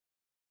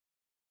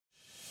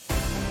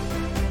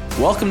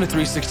Welcome to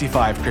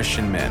 365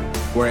 Christian Men,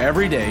 where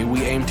every day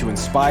we aim to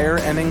inspire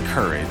and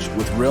encourage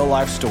with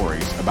real-life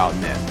stories about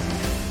men.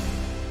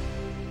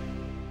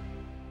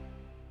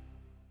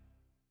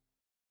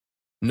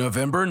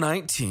 November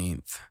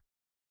 19th,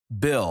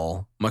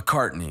 Bill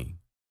McCartney.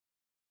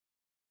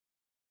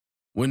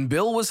 When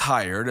Bill was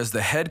hired as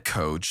the head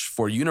coach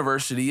for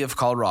University of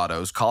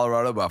Colorado's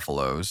Colorado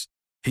Buffaloes,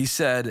 he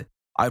said,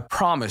 "I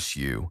promise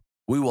you,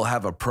 we will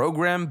have a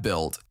program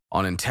built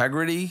on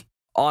integrity,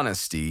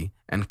 honesty,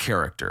 and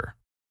character."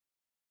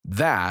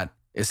 That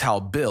is how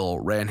Bill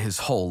ran his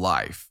whole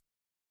life.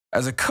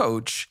 As a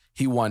coach,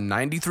 he won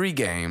 93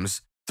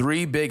 games,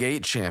 3 Big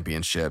 8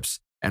 championships,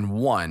 and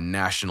 1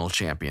 national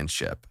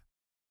championship.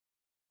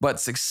 But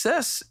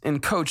success in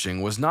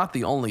coaching was not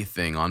the only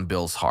thing on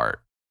Bill's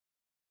heart.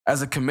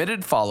 As a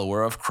committed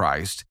follower of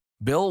Christ,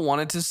 Bill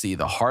wanted to see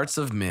the hearts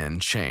of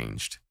men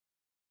changed.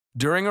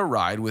 During a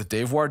ride with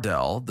Dave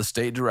Wardell, the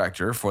state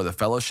director for the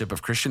Fellowship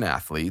of Christian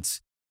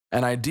Athletes,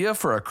 an idea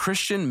for a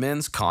Christian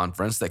men's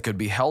conference that could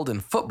be held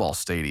in football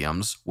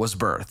stadiums was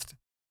birthed.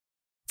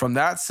 From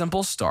that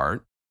simple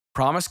start,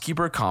 Promise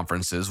Keeper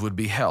conferences would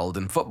be held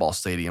in football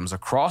stadiums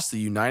across the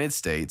United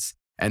States,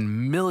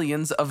 and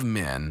millions of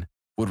men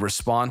would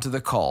respond to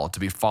the call to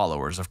be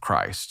followers of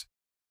Christ.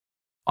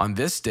 On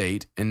this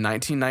date in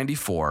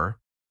 1994,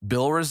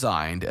 Bill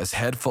resigned as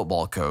head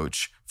football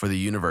coach for the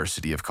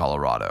University of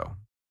Colorado.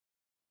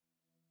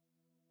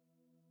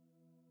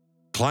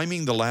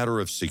 Climbing the ladder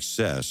of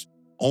success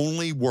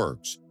only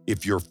works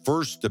if your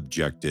first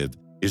objective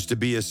is to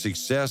be a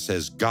success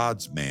as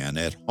God's man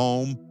at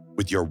home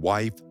with your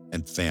wife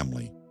and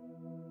family.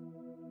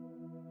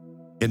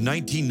 In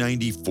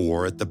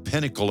 1994, at the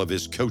pinnacle of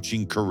his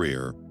coaching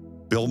career,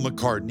 Bill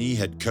McCartney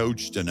had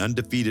coached an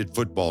undefeated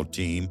football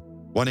team,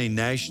 won a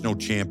national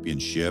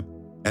championship,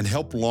 and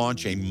helped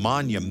launch a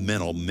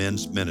monumental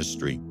men's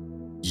ministry.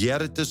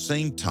 Yet at the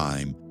same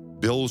time,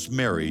 Bill's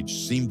marriage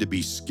seemed to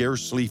be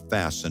scarcely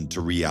fastened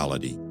to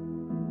reality.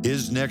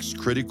 His next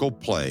critical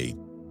play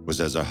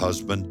was as a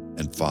husband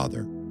and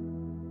father.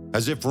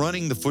 As if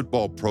running the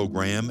football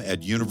program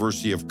at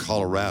University of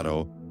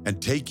Colorado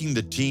and taking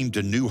the team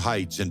to new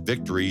heights and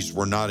victories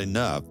were not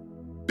enough,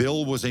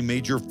 Bill was a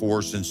major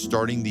force in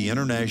starting the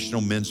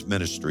international men's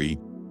ministry,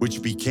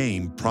 which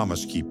became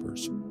Promise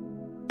Keepers.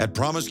 At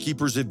Promise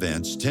Keepers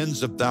events,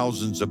 tens of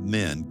thousands of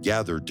men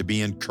gathered to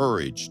be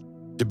encouraged,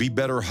 to be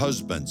better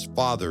husbands,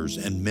 fathers,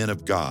 and men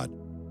of God.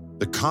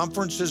 The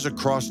conferences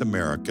across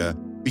America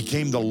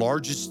became the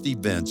largest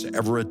events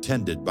ever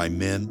attended by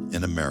men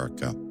in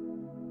America.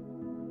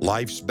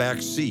 Life's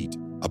backseat,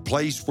 a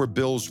place where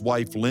Bill's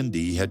wife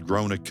Lindy had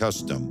grown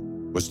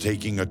accustomed, was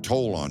taking a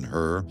toll on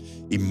her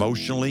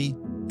emotionally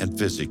and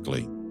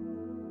physically.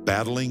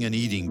 Battling an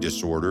eating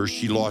disorder,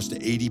 she lost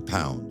 80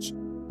 pounds,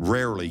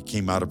 rarely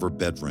came out of her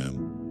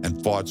bedroom,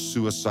 and fought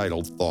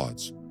suicidal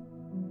thoughts.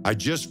 "I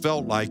just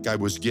felt like I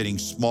was getting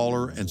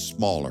smaller and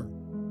smaller."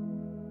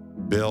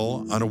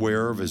 Bill,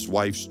 unaware of his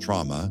wife's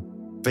trauma,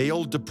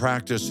 failed to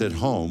practice at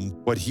home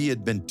what he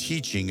had been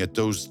teaching at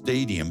those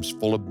stadiums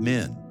full of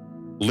men.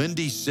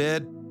 Lindy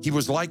said he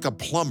was like a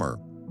plumber.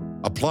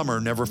 A plumber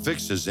never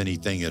fixes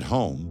anything at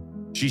home.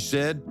 She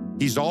said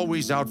he's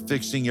always out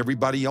fixing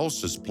everybody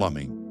else's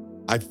plumbing.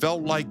 "I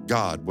felt like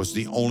God was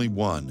the only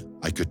one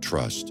I could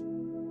trust."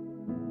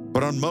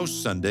 But on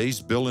most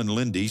Sundays, Bill and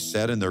Lindy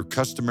sat in their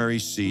customary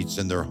seats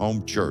in their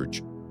home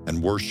church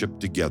and worshiped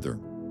together.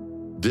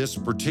 This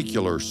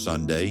particular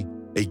Sunday,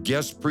 a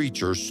guest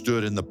preacher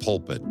stood in the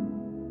pulpit.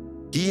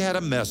 He had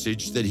a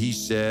message that he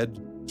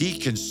said he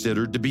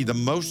considered to be the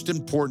most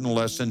important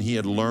lesson he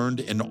had learned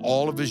in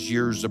all of his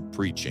years of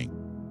preaching.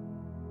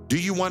 Do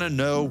you want to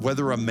know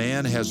whether a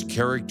man has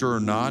character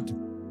or not?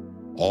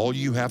 All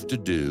you have to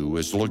do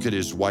is look at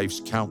his wife's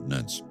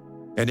countenance,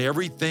 and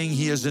everything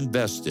he has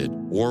invested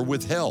or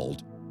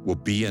withheld will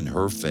be in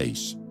her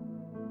face.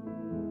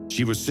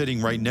 "She was sitting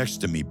right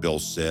next to me," Bill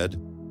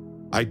said.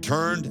 "I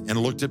turned and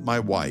looked at my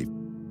wife,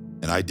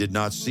 and I did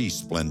not see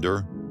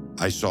splendor.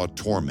 I saw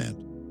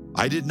torment.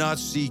 I did not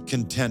see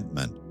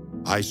contentment.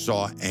 I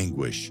saw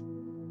anguish.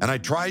 And I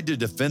tried to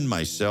defend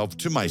myself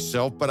to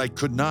myself, but I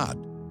could not.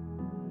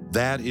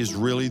 That is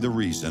really the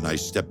reason I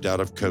stepped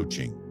out of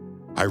coaching.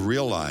 I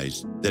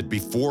realized that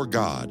before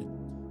God,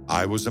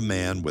 I was a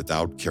man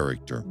without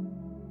character."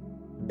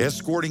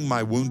 Escorting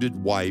my wounded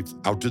wife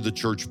out to the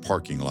church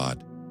parking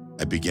lot,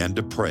 I began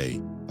to pray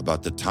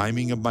about the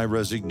timing of my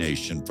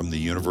resignation from the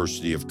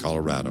University of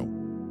Colorado.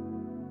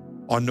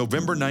 On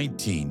November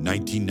 19,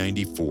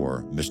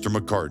 1994, Mr.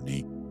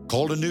 McCartney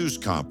called a news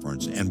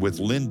conference, and with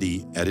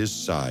Lindy at his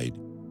side,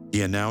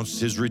 he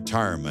announced his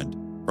retirement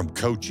from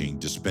coaching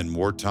to spend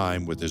more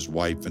time with his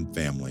wife and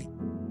family.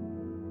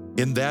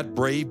 In that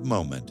brave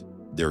moment,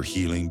 their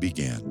healing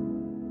began.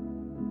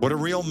 What a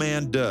real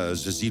man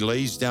does is he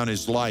lays down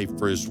his life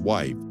for his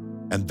wife,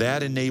 and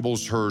that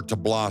enables her to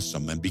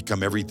blossom and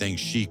become everything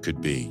she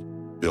could be.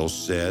 Bill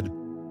said,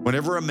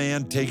 "Whenever a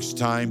man takes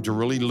time to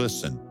really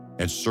listen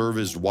and serve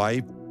his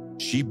wife,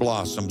 she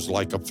blossoms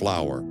like a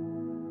flower.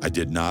 I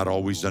did not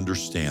always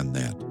understand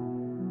that."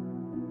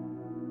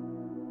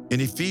 In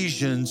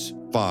Ephesians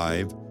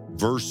 5,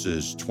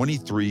 verses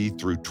 23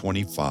 through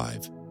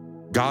 25,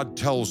 God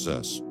tells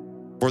us,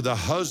 "For the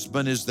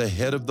husband is the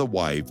head of the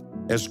wife,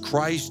 as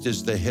Christ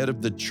is the head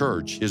of the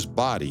church, his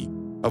body,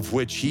 of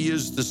which he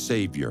is the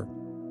Savior.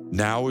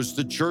 Now as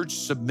the church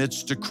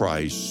submits to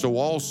Christ, so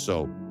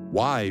also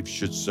wives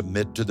should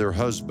submit to their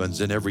husbands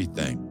in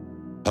everything.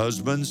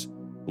 Husbands,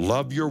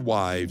 love your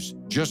wives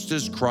just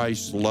as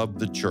Christ loved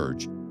the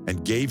church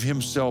and gave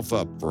himself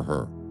up for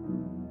her."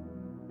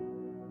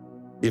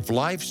 If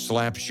life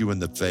slaps you in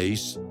the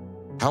face,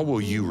 how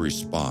will you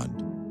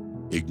respond?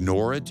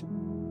 Ignore it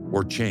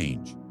or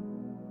change?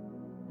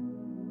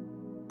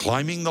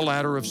 Climbing the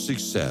ladder of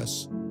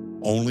success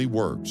only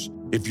works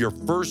if your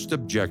first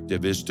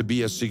objective is to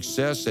be a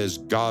success as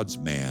God's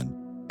man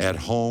at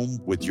home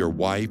with your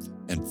wife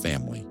and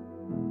family.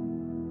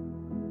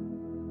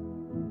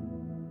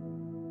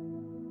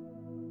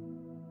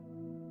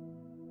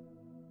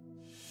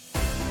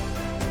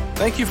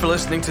 Thank you for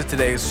listening to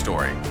today's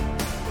story.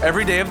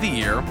 Every day of the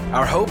year,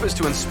 our hope is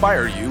to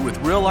inspire you with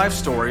real-life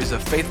stories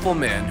of faithful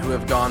men who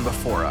have gone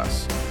before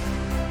us.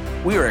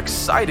 We are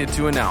excited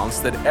to announce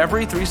that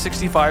every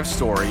 365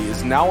 story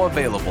is now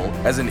available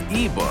as an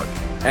ebook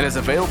and is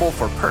available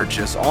for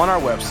purchase on our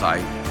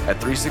website at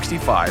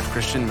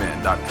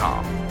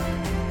 365christianmen.com.